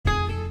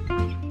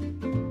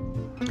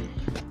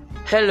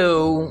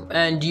Hello,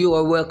 and you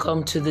are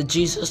welcome to the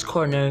Jesus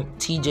Corner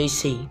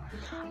TJC.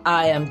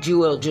 I am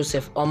Jewel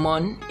Joseph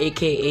Omon,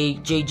 aka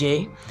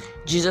JJ,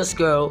 Jesus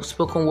Girl,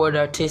 spoken word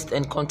artist,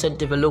 and content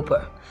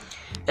developer.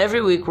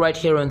 Every week, right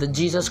here on the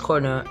Jesus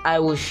Corner, I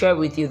will share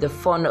with you the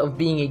fun of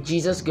being a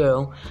Jesus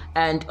girl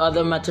and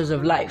other matters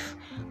of life,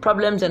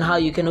 problems and how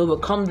you can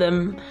overcome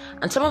them.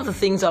 And some of the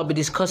things I'll be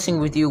discussing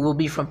with you will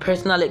be from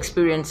personal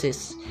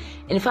experiences.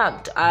 In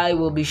fact, I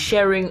will be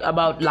sharing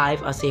about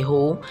life as a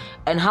whole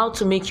and how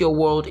to make your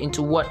world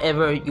into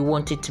whatever you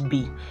want it to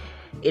be.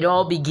 It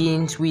all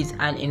begins with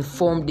an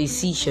informed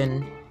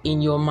decision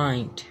in your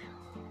mind.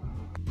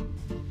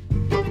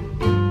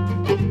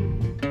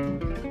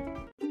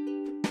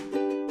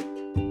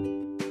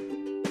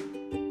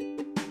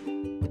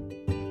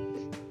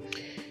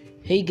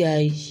 Hey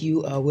guys,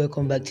 you are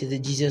welcome back to the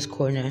Jesus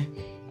Corner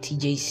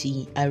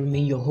TJC. I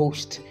remain your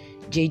host,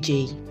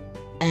 JJ,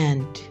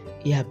 and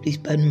please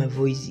pardon my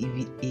voice if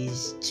it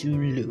is too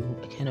low.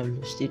 I kind of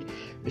lost it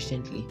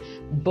recently.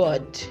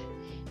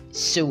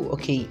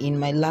 In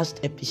my last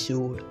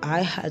episode,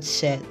 I had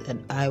said that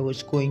I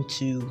was going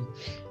to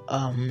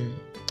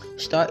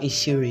start a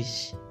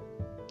series.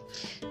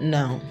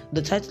 Now,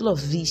 the title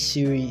of this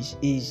series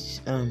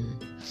is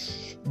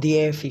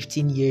Dear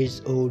 15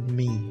 Years Old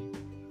Me.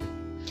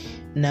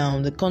 Now,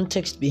 the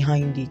context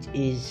behind it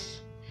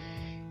is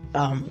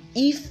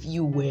if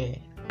you were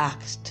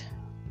asked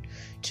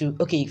to,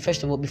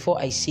 first of all, before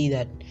I say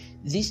that,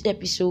 this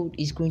episode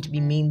is going to be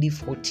mainly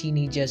for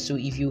teenagers. So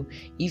if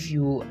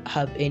you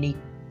have any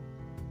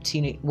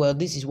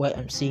this is why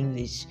I'm saying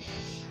this.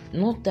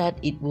 Not that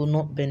it will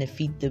not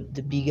benefit the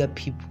bigger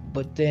people,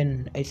 but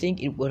then I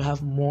think it will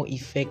have more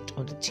effect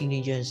on the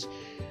teenagers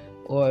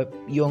or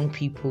young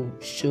people.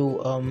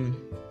 So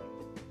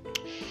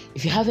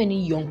if you have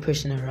any young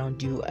person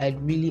around you,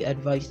 I'd really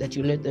advise that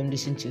you let them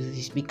listen to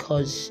this,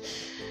 because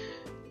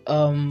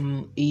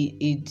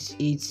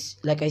it's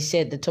like I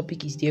said, the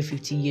topic is Dear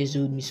 15 Years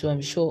Old Me. So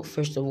I'm sure,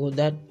 first of all,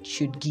 that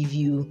should give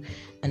you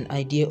an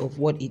idea of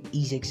what it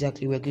is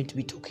exactly we're going to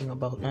be talking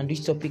about. Now,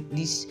 this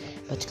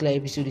particular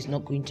episode is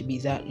not going to be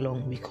that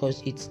long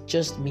because it's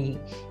just me.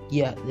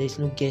 There's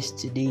no guest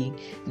today.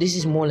 This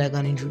is more like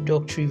an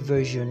introductory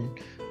version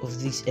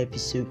of this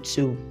episode.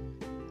 So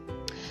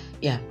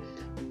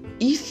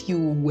if you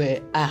were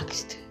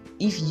asked,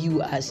 if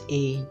you as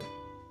a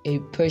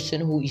person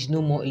who is no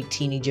more a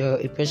teenager,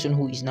 a person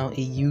who is now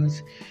a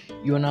youth,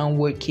 you're now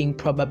working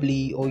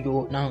probably, or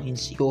you're in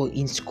school,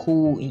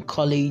 in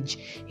college,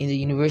 in the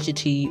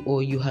university,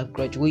 or you have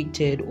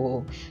graduated,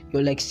 or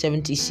you're like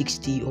 70,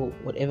 60, or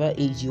whatever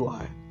age you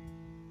are.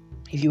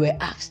 If you were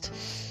asked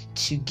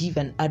to give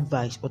an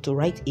advice or to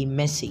write a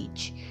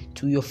message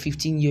to your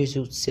 15 years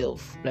old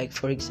self, like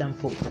for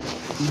example,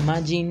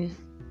 imagine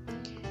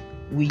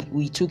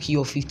we took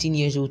your 15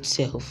 years old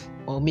self,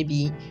 or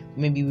maybe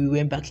we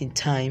went back in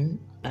time,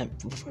 and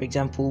for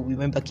example, we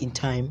went back in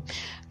time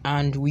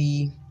and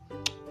we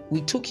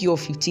took your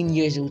 15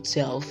 years old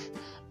self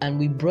and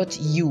we brought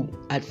you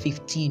at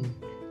 15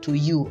 to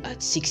you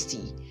at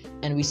 60,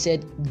 and we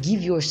said,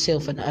 give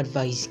yourself an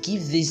advice,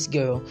 give this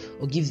girl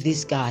or give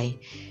this guy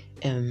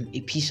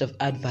a piece of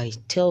advice.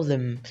 Tell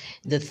them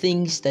the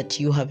things that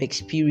you have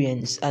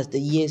experienced as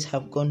the years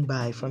have gone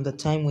by from the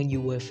time when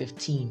you were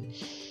 15.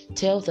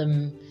 Tell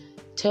them,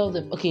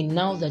 okay,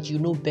 now that you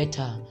know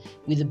better,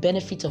 with the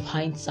benefit of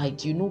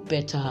hindsight, you know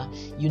better,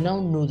 you now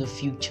know the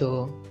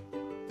future.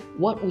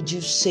 What would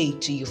you say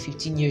to your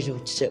 15 years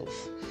old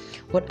self?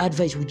 What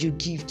advice would you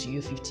give to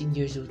your 15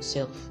 years old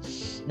self?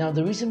 Now,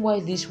 the reason why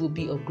this will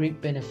be of great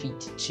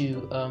benefit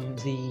to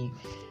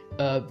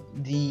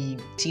the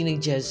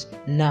teenagers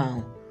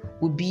now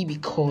would be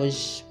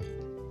because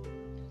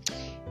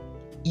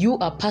you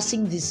are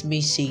passing this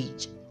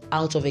message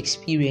out of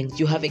experience.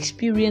 You have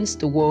experienced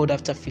the world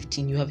after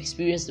 15. You have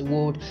experienced the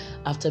world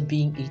after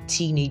being a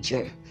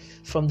teenager.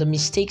 From the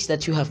mistakes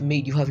that you have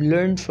made, you have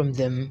learned from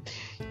them.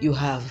 You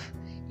have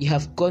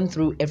gone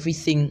through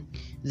everything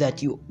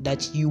that you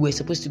were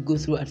supposed to go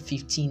through at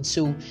 15.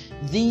 So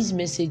these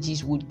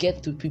messages would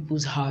get to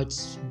people's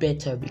hearts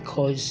better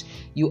because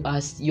you're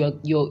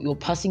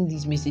passing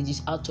these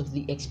messages out of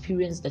the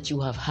experience that you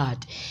have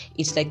had.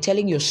 It's like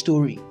telling your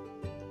story.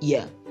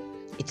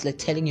 It's like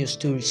telling your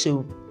story.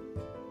 So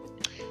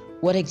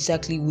what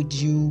exactly would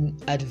you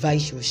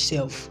advise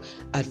yourself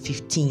at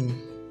 15?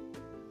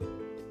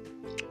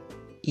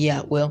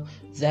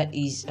 That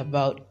is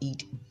about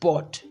it.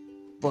 But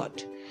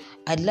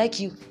I'd like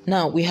you,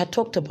 now we had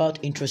talked about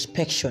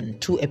introspection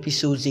 2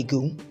 episodes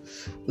ago.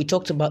 We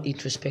talked about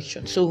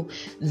introspection. So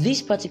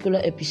this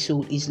particular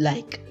episode is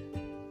like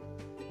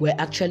we're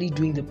actually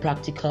doing the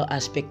practical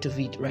aspect of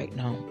it right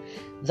now.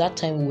 That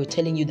time we were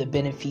telling you the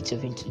benefits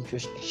of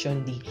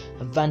introspection, the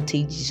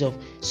advantages of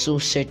soul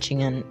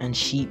searching and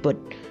shit. But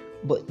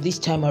this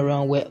time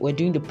around we're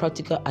doing the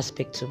practical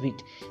aspects of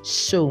it.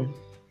 So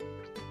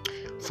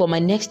for my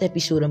next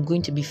episode, I'm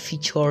going to be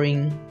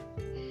featuring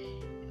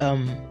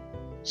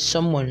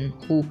someone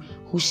who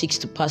seeks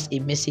to pass a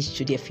message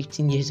to their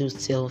 15 years old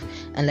self.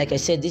 And like I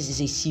said, this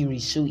is a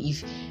series. So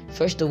if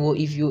first of all,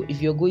 if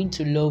you're going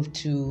to love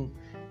to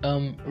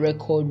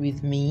record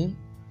with me,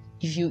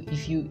 if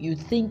you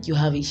think you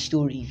have a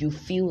story, if you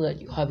feel that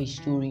you have a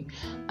story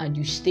and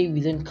you stay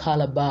within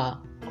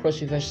Calabar,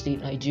 Cross River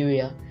State,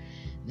 Nigeria,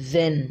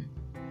 then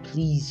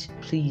please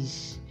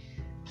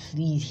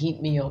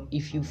hit me up.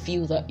 If you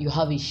feel that you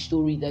have a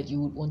story that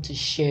you would want to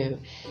share,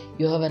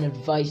 you have an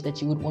advice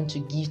that you would want to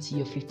give to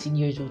your 15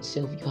 years old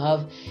self,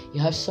 you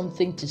have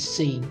something to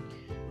say,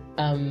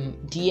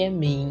 DM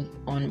me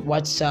on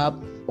WhatsApp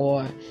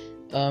or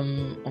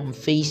on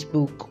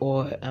Facebook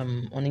or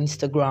on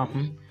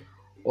Instagram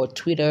or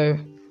Twitter.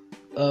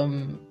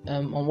 On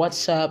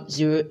WhatsApp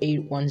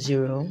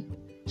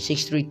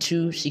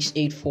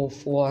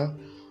 0810-632-6844.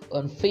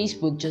 On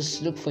Facebook,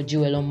 just look for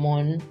Joel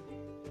Omon.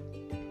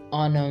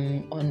 On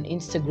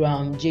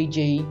Instagram,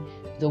 JJ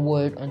the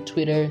Word. On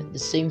Twitter, the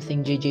same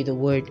thing, JJ the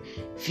Word.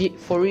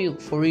 For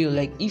real,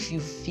 like if you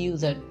feel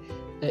that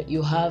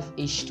you have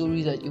a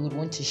story that you would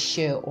want to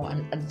share or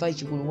an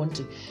advice you would want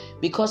to,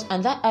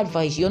 and that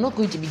advice, you're not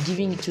going to be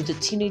giving it to the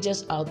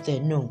teenagers out there.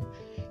 No,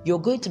 you're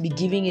going to be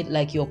giving it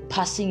like you're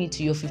passing it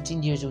to your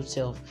 15 years old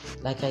self,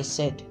 like I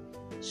said.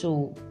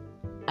 So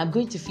I'm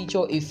going to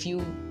feature a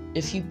few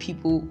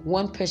people,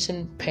 one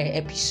person per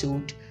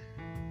episode.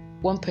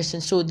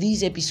 So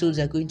these episodes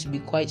are going to be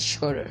quite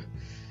shorter.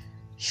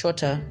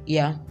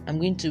 Yeah, I'm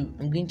going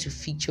to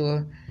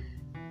feature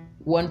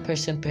one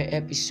person per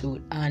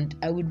episode, and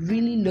I would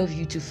really love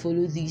you to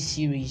follow this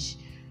series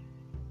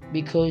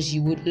because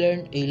you would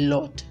learn a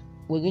lot.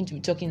 We're going to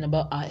be talking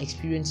about our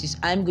experiences.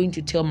 I'm going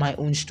to tell my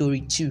own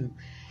story too.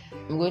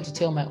 I'm going to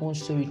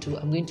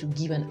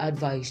give an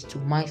advice to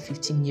my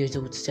 15 years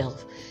old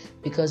self,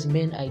 because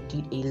I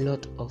did a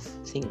lot of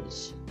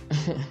things.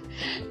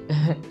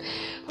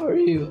 For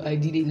real, I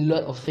did a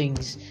lot of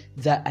things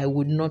that I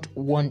would not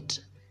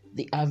want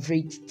the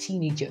average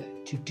teenager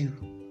to do.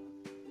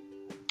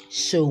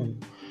 So,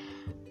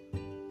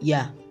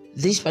 yeah,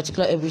 this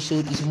particular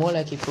episode is more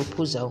like a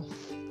proposal,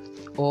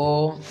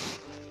 or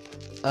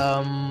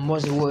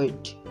what's the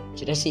word?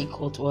 Should I say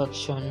call to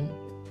action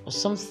or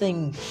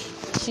something?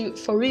 See,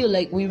 for real,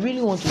 like we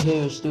really want to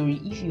hear your story.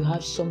 If you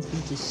have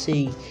something to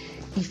say,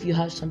 if you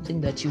have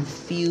something that you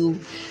feel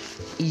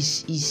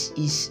is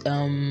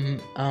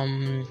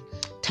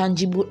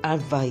tangible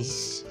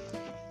advice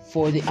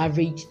for the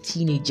average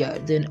teenager,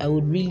 then I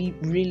would really,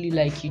 really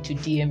like you to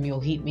DM me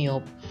or hit me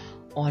up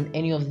on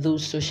any of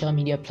those social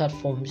media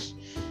platforms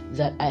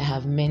that I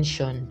have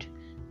mentioned,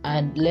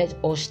 and let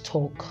us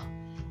talk,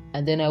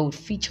 and then I would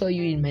feature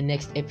you in my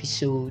next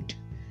episode.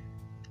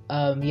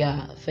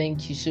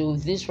 Thank you. So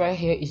this right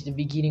here is the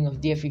beginning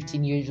of Dear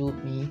 15 Years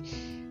Old Me.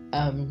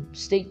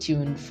 Stay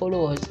tuned,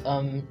 follow us.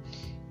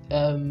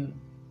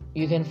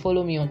 You can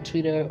follow me on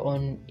Twitter,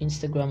 on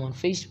Instagram, on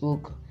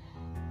Facebook,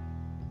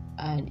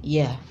 and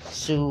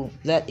so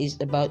that is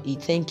about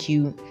it. Thank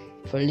you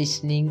for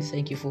listening.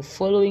 Thank you for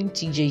following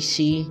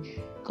TJC.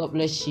 God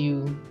bless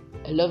you.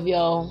 I love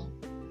y'all.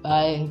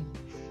 Bye.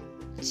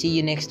 See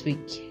you next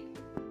week.